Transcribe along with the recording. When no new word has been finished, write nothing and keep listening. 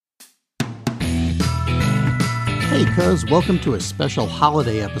because welcome to a special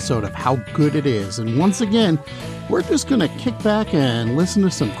holiday episode of How Good It Is. And once again, we're just going to kick back and listen to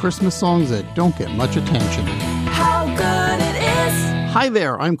some Christmas songs that don't get much attention. How good it is! Hi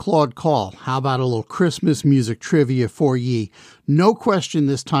there, I'm Claude Call. How about a little Christmas music trivia for ye? No question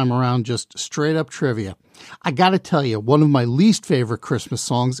this time around, just straight up trivia. I gotta tell you, one of my least favorite Christmas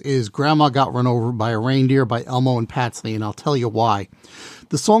songs is Grandma Got Run Over by a Reindeer by Elmo and Patsy, and I'll tell you why.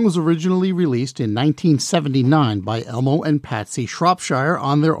 The song was originally released in 1979 by Elmo and Patsy Shropshire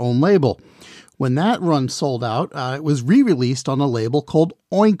on their own label. When that run sold out, it was re-released on a label called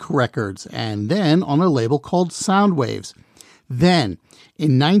Oink Records, and then on a label called Soundwaves. Then,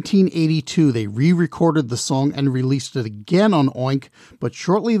 in 1982, they re-recorded the song and released it again on Oink, but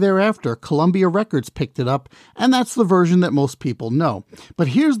shortly thereafter, Columbia Records picked it up, and that's the version that most people know. But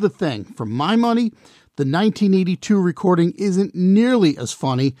here's the thing, for my money, the 1982 recording isn't nearly as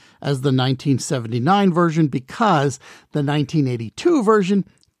funny as the 1979 version because the 1982 version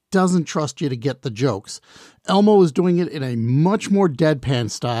doesn't trust you to get the jokes. Elmo is doing it in a much more deadpan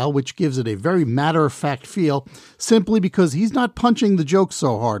style, which gives it a very matter-of-fact feel, simply because he's not punching the jokes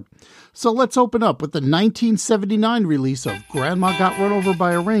so hard. So let's open up with the 1979 release of Grandma Got Run Over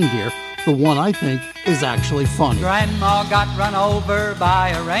by a Reindeer, the one I think is actually funny. Grandma got run over by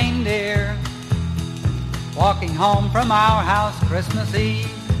a reindeer, walking home from our house Christmas Eve.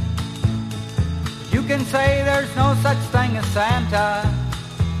 You can say there's no such thing as Santa,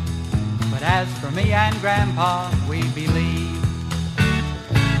 but as for me and Grandpa, we believe.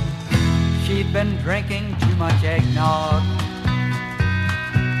 She'd been drinking too much eggnog,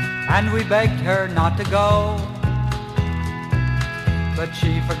 and we begged her not to go. But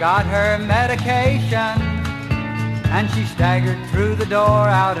she forgot her medication, and she staggered through the door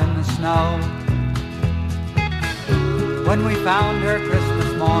out in the snow. When we found her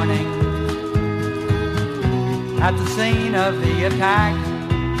Christmas morning at the scene of the attack,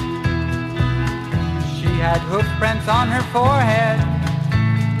 she had hoof prints on her forehead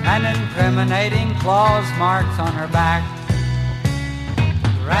and incriminating claws marks on her back.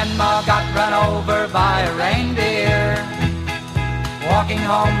 Grandma got run over by a reindeer, walking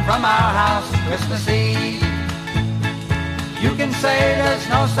home from our house Christmas Eve. You can say there's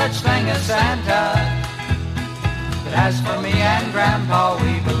no such thing as Santa, but as for me and Grandpa,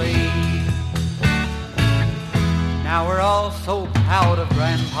 we believe. Now we're all so proud of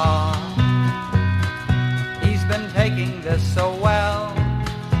Grandpa. He's been taking this so well.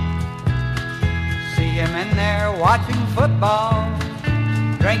 See him in there watching football,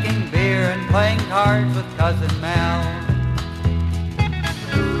 drinking beer and playing cards with Cousin Mel.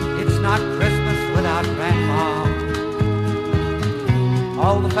 It's not Christmas without Grandpa.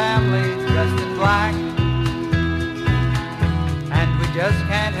 All the family's dressed in black, and we just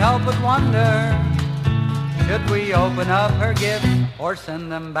can't help but wonder, should we open up her gifts or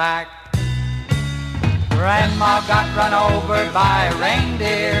send them back? Grandma got run over by a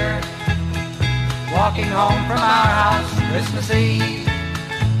reindeer, walking home from our house Christmas Eve.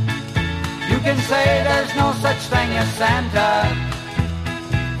 You can say there's no such thing as Santa,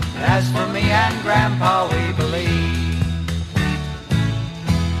 but as for me and Grandpa, we believe.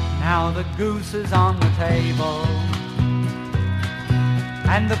 Now the goose is on the table,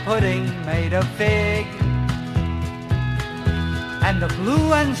 and the pudding made of fig, and the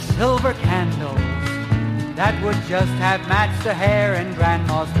blue and silver candles that would just have matched the hair in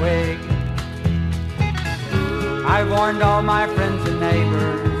Grandma's wig. I warned all my friends and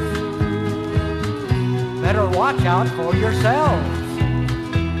neighbors, better watch out for yourselves.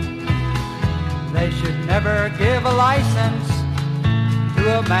 They should never give a license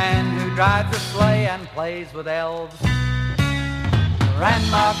to a man who drives a sleigh and plays with elves.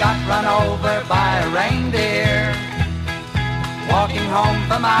 Grandma got run over by a reindeer, walking home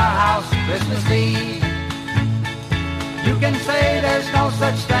from our house Christmas Eve. You can say there's no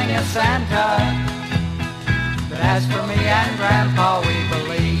such thing as Santa, but as for me and Grandpa, we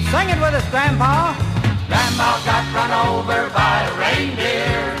believe. Sing it with us, Grandpa! Grandma got run over by a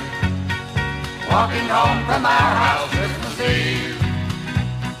reindeer, walking home from our house Christmas Eve.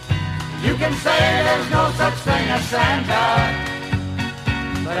 You can say there's no such thing as Santa,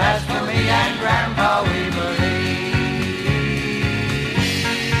 but as for me and Grandpa, we believe.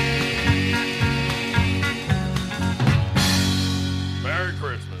 Merry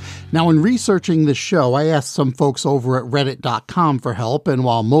Christmas. Now, in researching this show, I asked some folks over at reddit.com for help, and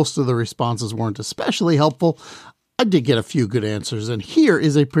while most of the responses weren't especially helpful, I did get a few good answers, and here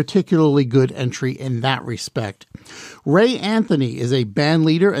is a particularly good entry in that respect. Ray Anthony is a band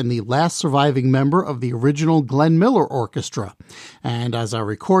leader and the last surviving member of the original Glenn Miller Orchestra. And as I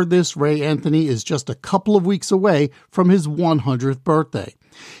record this, Ray Anthony is just a couple of weeks away from his 100th birthday.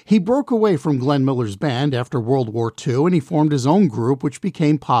 He broke away from Glenn Miller's band after World War II, and he formed his own group, which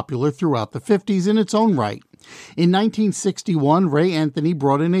became popular throughout the 50s in its own right. In 1961, Ray Anthony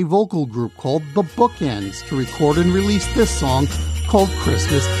brought in a vocal group called The Bookends to record and release this song called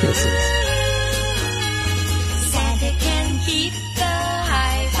Christmas Kisses. Santa can keep the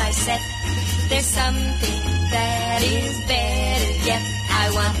hi-fi set. There's something that is better yet.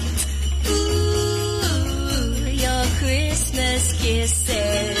 I want, your Christmas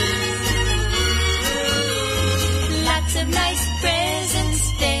kisses. Lots of nice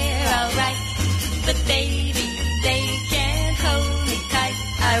presents, they're alright. But baby, they can't hold me tight.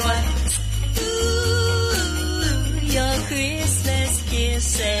 I want, your Christmas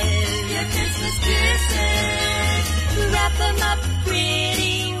kisses. Your Christmas kisses. Wrap them up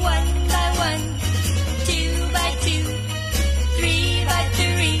pretty one by one, 2 by 2, 3 by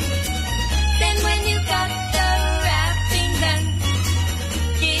 3. Then when you got the wrapping done,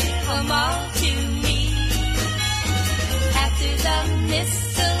 give them all to me. After the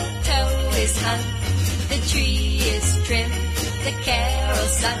mistletoe is hung, the tree is trimmed, the carol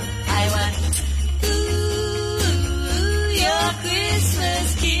sung. I want, your Christmas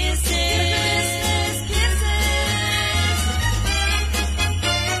kisses. Your Christmas kisses.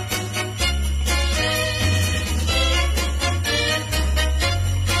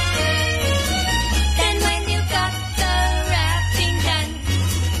 Then when you got the wrapping done,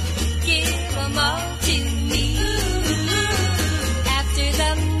 give them all to me. After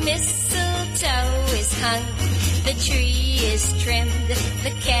the mistletoe is hung, the tree is trimmed,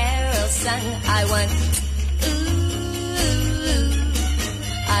 the carol sung. I want,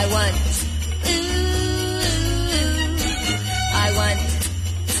 I want, I want,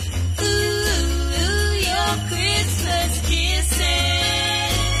 your Christmas kisses,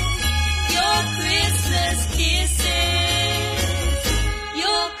 your Christmas kisses,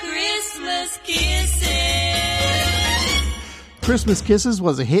 your Christmas kisses. Christmas Kisses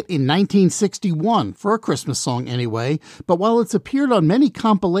was a hit in 1961, for a Christmas song anyway, but while it's appeared on many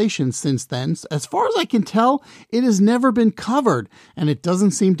compilations since then, as far as I can tell, it has never been covered, and it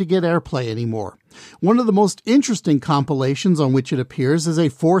doesn't seem to get airplay anymore. One of the most interesting compilations on which it appears is a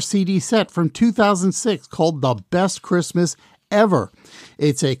 4-CD set from 2006 called The Best Christmas Ever.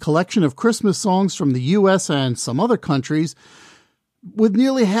 It's a collection of Christmas songs from the U.S. and some other countries, with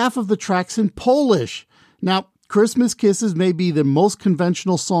nearly half of the tracks in Polish. Now, Christmas Kisses may be the most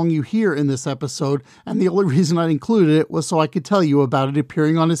conventional song you hear in this episode, and the only reason I included it was so I could tell you about it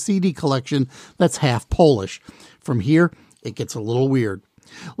appearing on a CD collection that's half Polish. From here, it gets a little weird.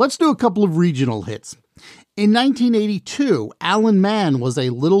 Let's do a couple of regional hits. In 1982, Alan Mann was a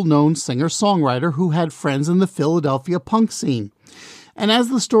little-known singer-songwriter who had friends in the Philadelphia punk scene. And as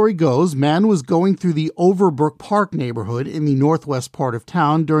the story goes, Mann was going through the Overbrook Park neighborhood in the northwest part of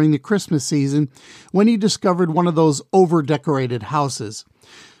town during the Christmas season when he discovered one of those over-decorated houses.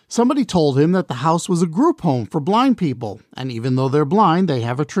 Somebody told him that the house was a group home for blind people, and even though they're blind, they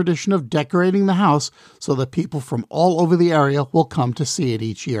have a tradition of decorating the house so that people from all over the area will come to see it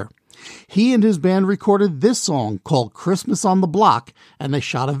each year. He and his band recorded this song called Christmas on the Block, and they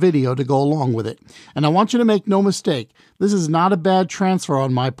shot a video to go along with it. And I want you to make no mistake, this is not a bad transfer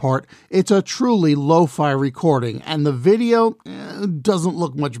on my part. It's a truly lo-fi recording, and the video doesn't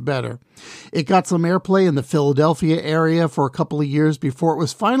look much better. It got some airplay in the Philadelphia area for a couple of years before it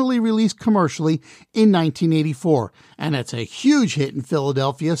was finally released commercially in 1984. And it's a huge hit in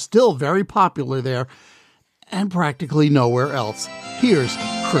Philadelphia, still very popular there, and practically nowhere else. Here's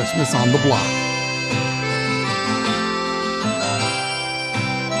Christmas on the Block.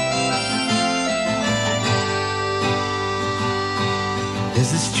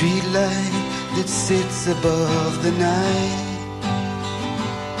 There's a street light that sits above the night,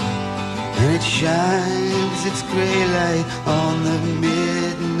 and it shines its gray light on the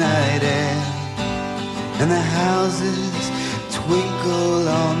midnight air, and the houses twinkle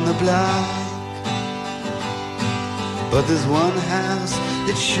on the block. But there's one house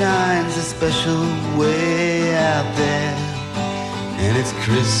that shines a special way out there, and it's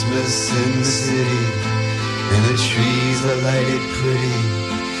Christmas in the city, and the trees are lighted pretty,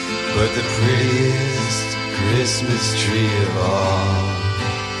 but the prettiest Christmas tree of all.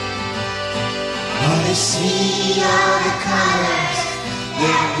 Oh, they see all the colors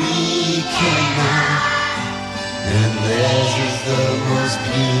that we cannot, and theirs is the most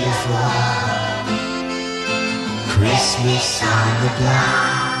beautiful Christmas on the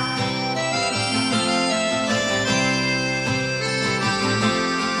block.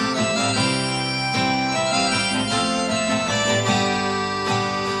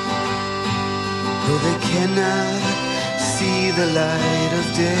 Though they cannot see the light of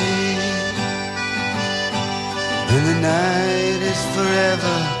day, and the night is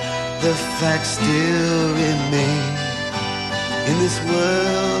forever, the facts still remain. In this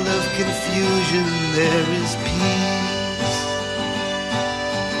world of confusion there is peace.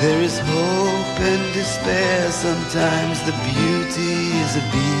 There is hope and despair. Sometimes the beauty is a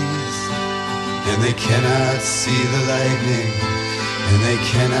beast. And they cannot see the lightning, and they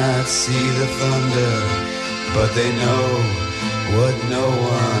cannot see the thunder, but they know what no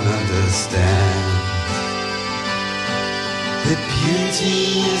one understands. That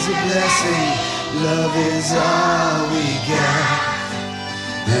beauty is a blessing, love is all we got,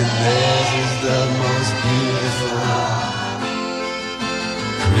 and theirs is the most beautiful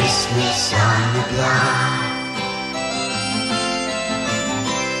Christmas on the block.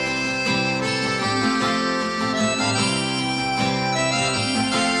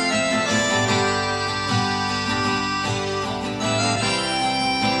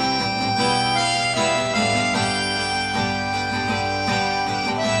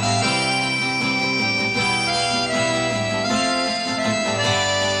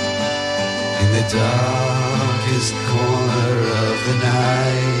 Darkest corner of the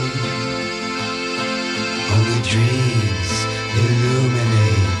night, only dreams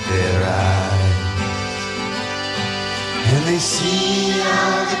illuminate their eyes, and they see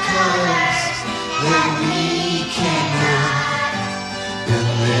all the colors that we cannot, and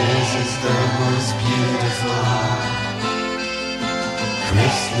theirs is the most beautiful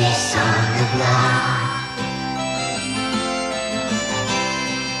Christmas on the block.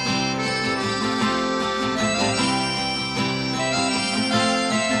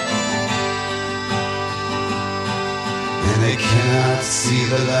 They cannot see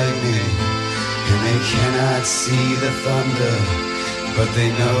the lightning, and they cannot see the thunder, but they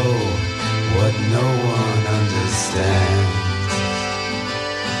know what no one understands.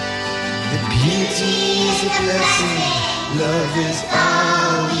 The beauty is a blessing, love is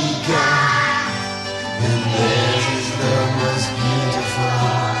all we got, and theirs is the most beautiful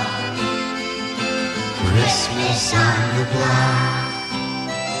Christmas on the block.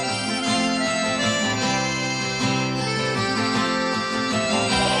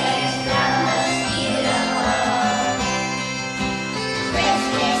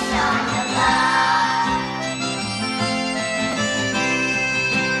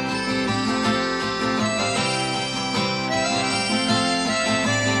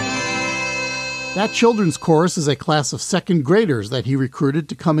 That children's chorus is a class of second graders that he recruited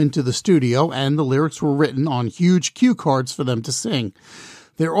to come into the studio, and the lyrics were written on huge cue cards for them to sing.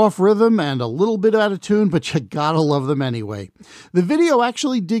 They're off rhythm and a little bit out of tune, but you gotta love them anyway. The video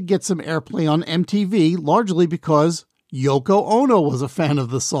actually did get some airplay on MTV, largely because Yoko Ono was a fan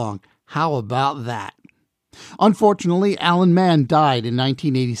of the song. How about that? Unfortunately, Alan Mann died in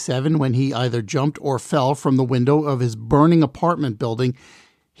 1987 when he either jumped or fell from the window of his burning apartment building.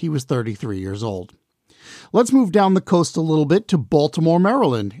 He was 33 years old. Let's move down the coast a little bit to Baltimore,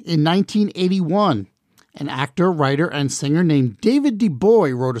 Maryland. In 1981, an actor, writer, and singer named David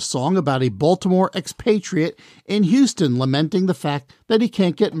DuBois wrote a song about a Baltimore expatriate in Houston lamenting the fact that he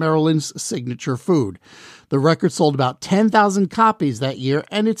can't get Maryland's signature food. The record sold about 10,000 copies that year,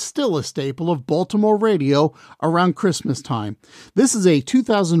 and it's still a staple of Baltimore radio around Christmas time. This is a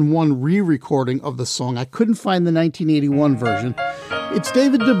 2001 re-recording of the song. I couldn't find the 1981 version. It's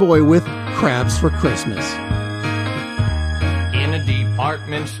David DuBois with Crabs for Christmas. In a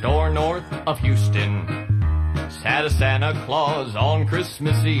department store north of Houston sat a Santa Claus on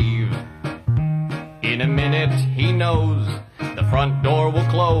Christmas Eve. In a minute he knows the front door will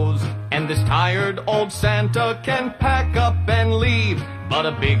close, and this tired old Santa can pack up and leave. But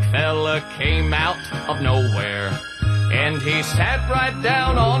a big fella came out of nowhere, and he sat right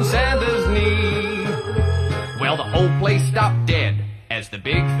down on Santa's knee. Well, the whole place stopped dead as the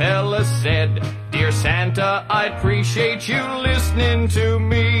big fella said, "Dear Santa, I appreciate you listening to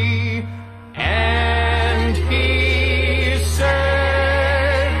me." And he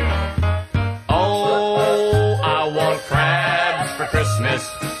said, "Oh, I want crabs for Christmas.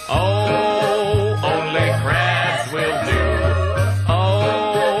 Oh, only crabs will do.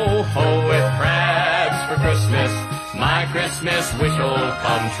 Oh, with crabs for Christmas, my Christmas wish will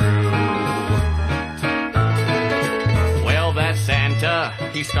come true." Well, that Santa,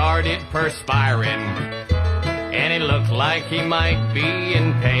 he started perspiring, and it looked like he might be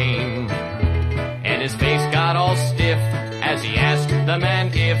in pain, and his face got all stiff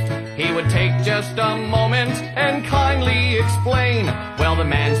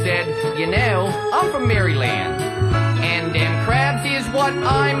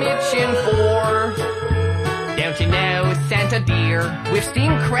I'm itching for. Don't you know, Santa dear, with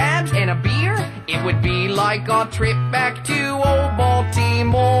steamed crabs and a beer, it would be like a trip back to old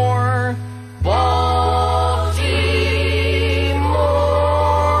Baltimore. Baltimore.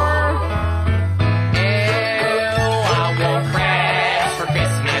 Oh, I want crabs for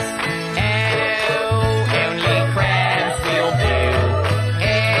Christmas. Oh, only crabs will do.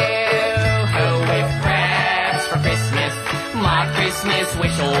 Oh, with crabs for Christmas, my Christmas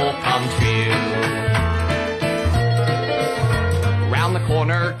wish will come true. Round the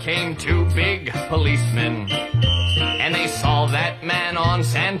corner came two big policemen, and they saw that man on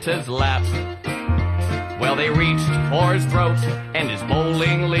Santa's lap. Well, they reached for his throat and his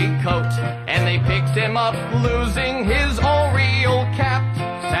bowling league coat, and they picked him up, losing his Oreo cap.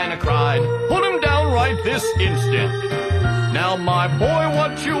 Santa cried, "Put him down right this instant. Now, my boy,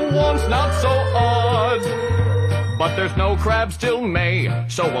 what you want's not so odd. But there's no crabs till May,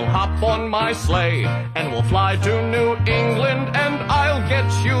 so we'll hop on my sleigh, and we'll fly to New England, and I'll get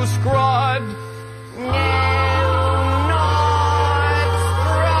you scrod." No, not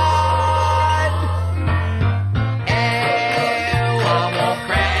scrod. Oh, I want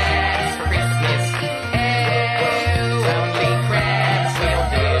crabs for Christmas. Oh, only crabs will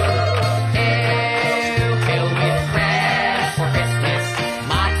do. Oh, filled with crabs for Christmas,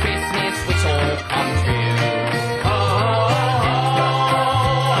 my Christmas wish will come true.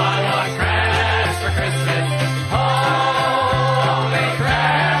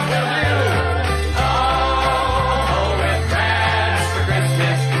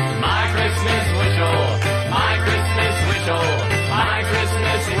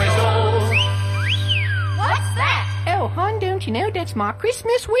 Don't you know that's my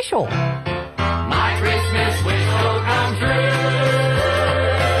Christmas whistle? My Christmas wish will come true.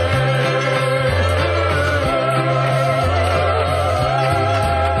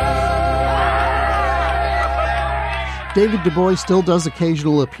 David Du Bois still does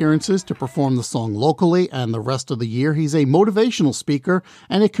occasional appearances to perform the song locally, and the rest of the year he's a motivational speaker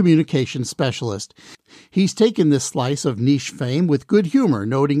and a communication specialist. He's taken this slice of niche fame with good humor,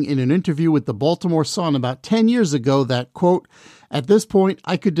 noting in an interview with the Baltimore Sun about 10 years ago that, quote, "At this point,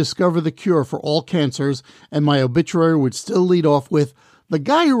 I could discover the cure for all cancers, and my obituary would still lead off with, 'The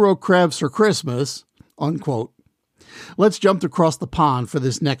guy who wrote Crabs for Christmas,'" unquote. Let's jump across the pond for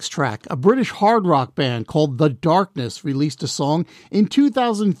this next track. A British hard rock band called The Darkness released a song in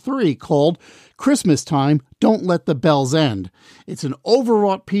 2003 called Christmas Time, Don't Let the Bells End. It's an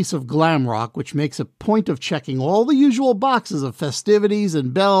overwrought piece of glam rock which makes a point of checking all the usual boxes of festivities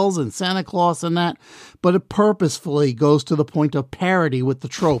and bells and Santa Claus and that, but it purposefully goes to the point of parody with the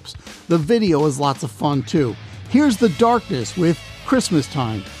tropes. The video is lots of fun too. Here's The Darkness with Christmas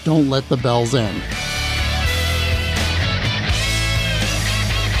Time, Don't Let the Bells End.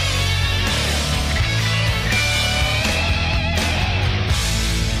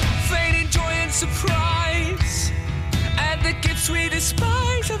 Surprise, and the gifts we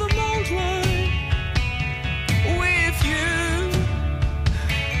despise are the mold one with you.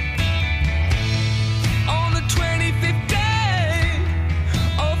 On the 25th day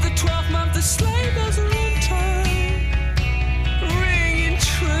of the 12th month, the sleigh bells are on time, ringing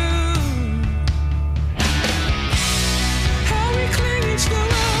true.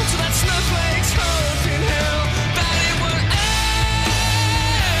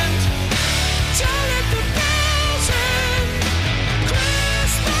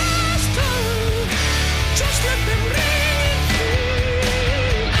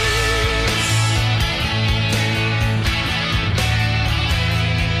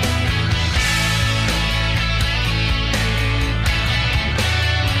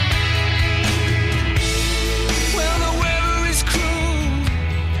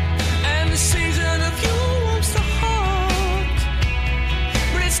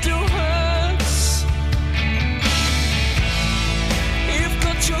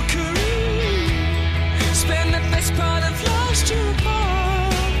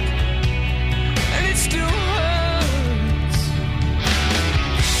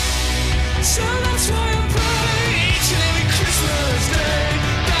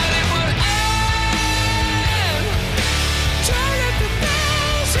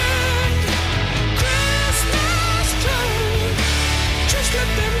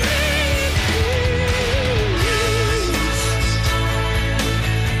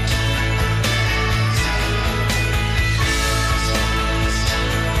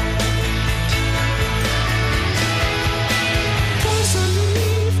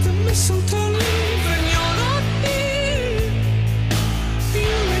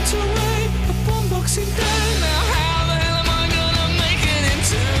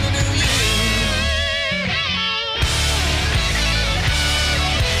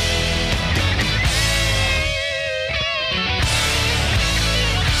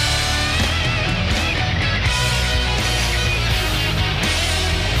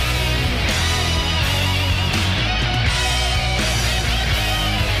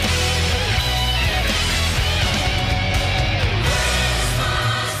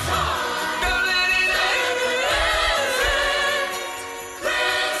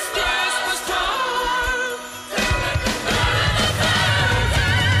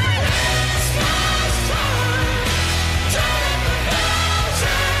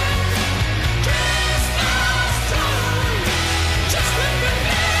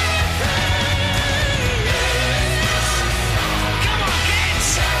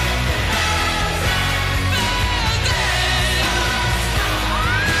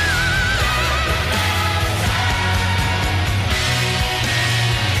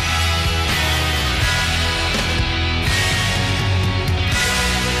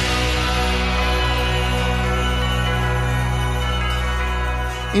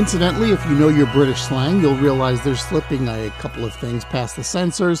 Incidentally, if you know your British slang, you'll realize they're slipping a couple of things past the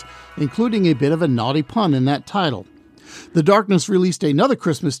censors, including a bit of a naughty pun in that title. The Darkness released another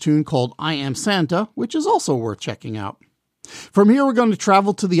Christmas tune called I Am Santa, which is also worth checking out. From here, we're going to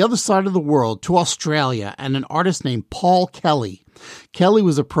travel to the other side of the world, to Australia, and an artist named Paul Kelly. Kelly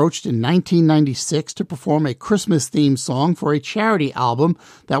was approached in 1996 to perform a Christmas-themed song for a charity album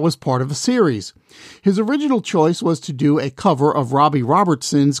that was part of a series. His original choice was to do a cover of Robbie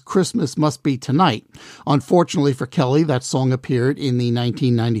Robertson's Christmas Must Be Tonight. Unfortunately for Kelly, that song appeared in the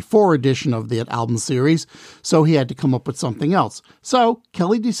 1994 edition of that album series, so he had to come up with something else. So,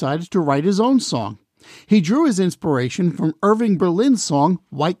 Kelly decided to write his own song. He drew his inspiration from Irving Berlin's song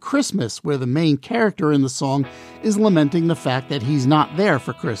White Christmas, where the main character in the song is lamenting the fact that he's not there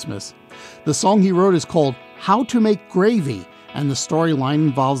for Christmas. The song he wrote is called How to Make Gravy, and the storyline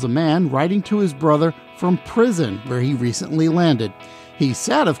involves a man writing to his brother from prison where he recently landed. He's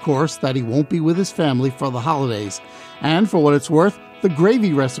sad, of course, that he won't be with his family for the holidays. And for what it's worth, the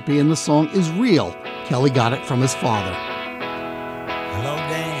gravy recipe in the song is real. Kelly got it from his father. Hello,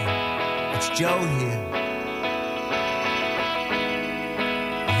 Dan. It's Joe here.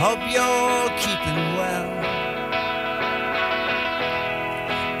 I hope you're keeping well.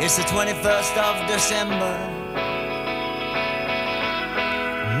 It's the 21st of December.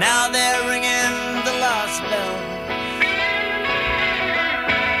 Now they're ringing the last bell.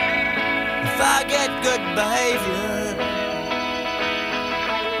 If I get good behavior,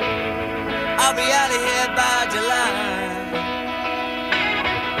 I'll be out of here by July.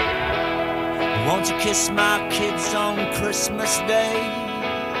 Won't you kiss my kids on Christmas Day?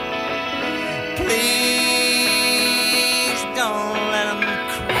 Please don't let them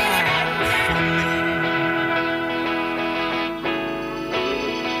cry for me.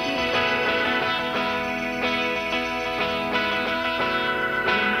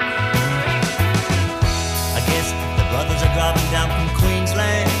 I guess the brothers are driving down from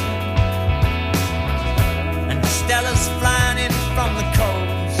Queensland, and Stella's flying in from the coast.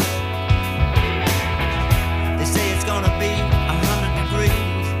 They say it's gonna be 100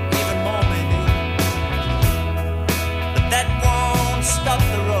 degrees, even more maybe. But that won't stop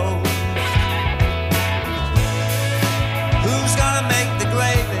the road. Who's gonna make the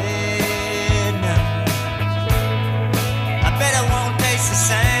gravy now? I bet it won't taste the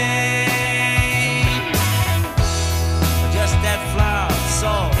same. Just that flour,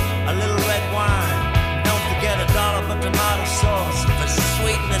 salt, a little red wine. Don't forget a dollop of tomato sauce for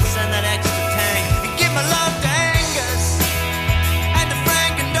sweetness and that extra tang. And give my love to Angus and to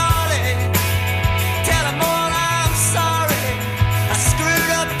Frank and Dolly. Tell them all I'm sorry, I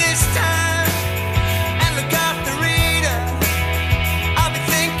screwed up this time. And look after Rita, I'll be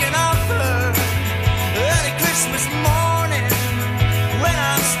thinking of her early Christmas morning when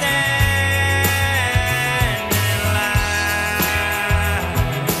I'm standing in line.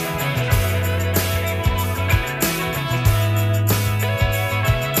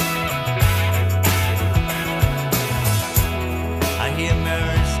 I hear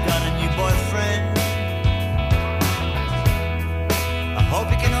Mary's got a new boyfriend. I hope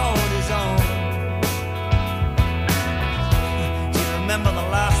he can hold his own. Do you remember the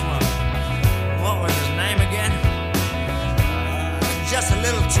last one? What was his name again? Just a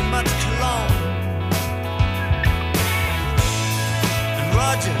little too much cologne. And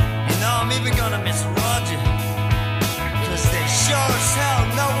Roger, you know I'm even gonna miss Roger. 'Cause there's sure as hell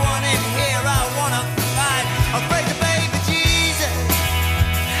no one in here I wanna fight. I'll pray to baby Jesus,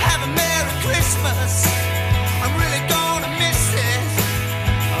 have a Merry Christmas. I'm really gonna miss it.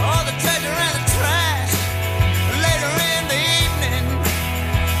 All the treasure and the trash. Later in the evening,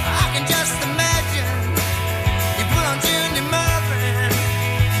 I can just imagine you put on Junior Murphy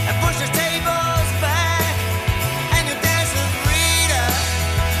and push the tables back, and you dance with Rita.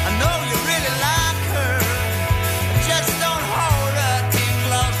 I know you really like her. Just don't hold her too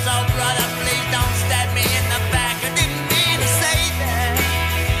close, oh brother. Please don't stab me in the back. I didn't mean to say that.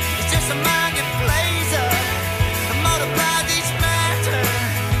 It's just a mind that plays her.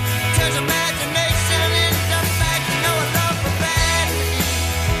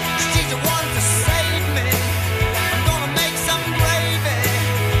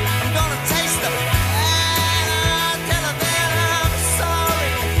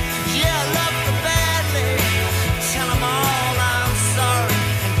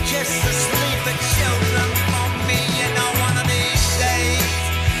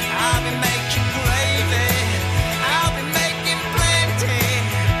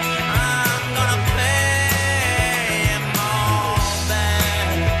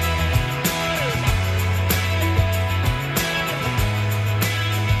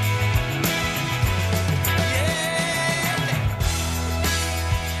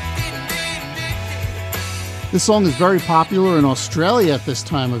 This song is very popular in Australia at this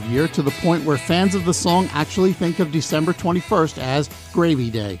time of year, to the point where fans of the song actually think of December 21st as Gravy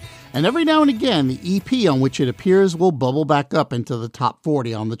Day. And every now and again, the EP on which it appears will bubble back up into the top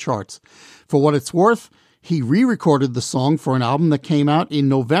 40 on the charts. For what it's worth, he re-recorded the song for an album that came out in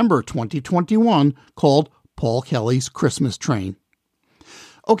November 2021 called Paul Kelly's Christmas Train.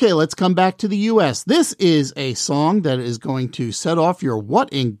 Okay, let's come back to the U.S. This is a song that is going to set off your "What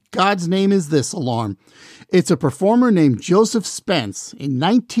in God's name is this?" alarm. It's a performer named Joseph Spence. In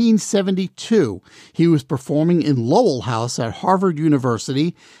 1972, he was performing in Lowell House at Harvard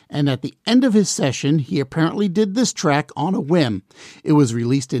University, and at the end of his session, he apparently did this track on a whim. It was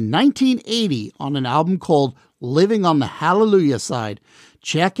released in 1980 on an album called Living on the Hallelujah Side.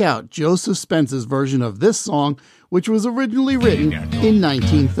 Check out Joseph Spence's version of this song, which was originally written in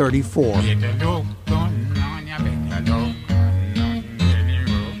 1934.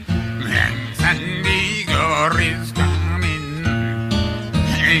 Is coming.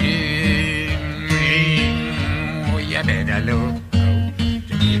 Oh, you better look.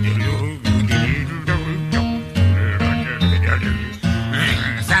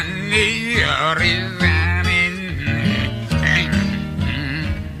 Sunday is coming.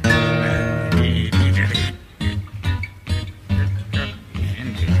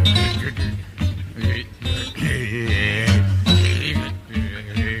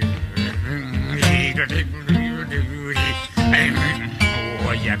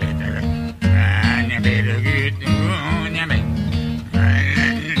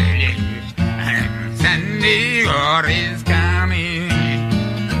 Is coming.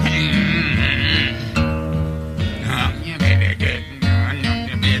 You better get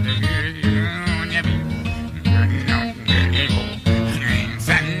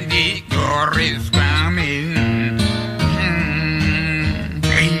Sunday God is coming.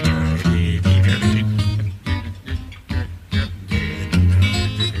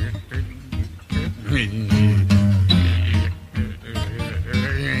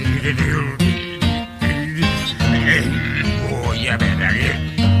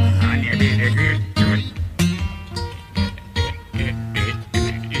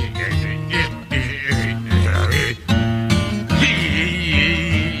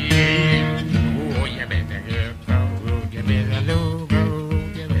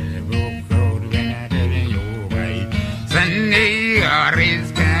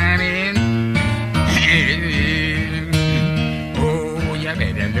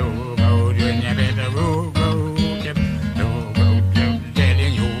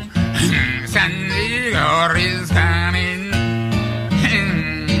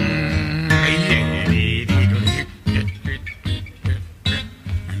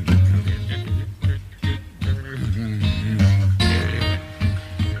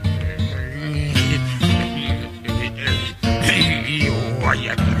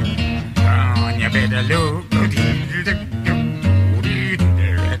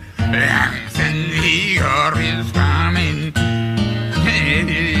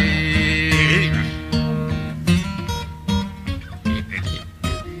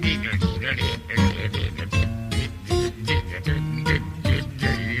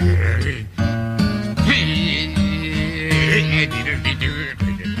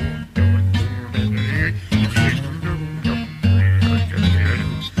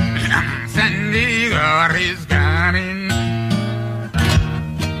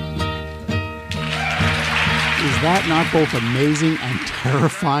 Both amazing and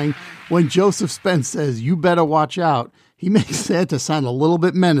terrifying. When Joseph Spence says, "You better watch out," he makes Santa sound a little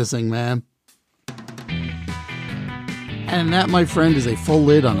bit menacing, man. And that, my friend, is a full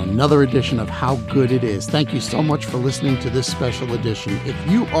lid on another edition of How Good It Is. Thank you so much for listening to this special edition. If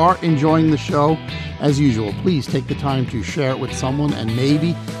you are enjoying the show, as usual, please take the time to share it with someone and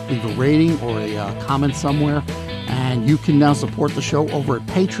maybe leave a rating or a comment somewhere. And you can now support the show over at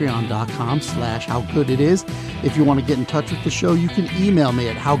patreon.com/howgooditis. If you want to get in touch with the show, you can email me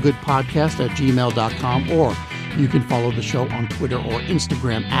at howgoodpodcast@gmail.com, or you can follow the show on Twitter or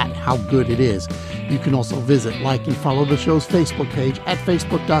Instagram at howgooditis. You can also visit, like, and follow the show's Facebook page at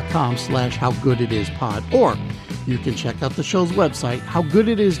facebook.com/howgooditispod, or you can check out the show's website,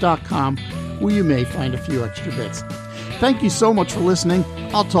 howgooditis.com, where you may find a few extra bits. Thank you so much for listening.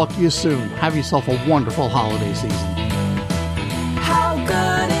 I'll talk to you soon. Have yourself a wonderful holiday season.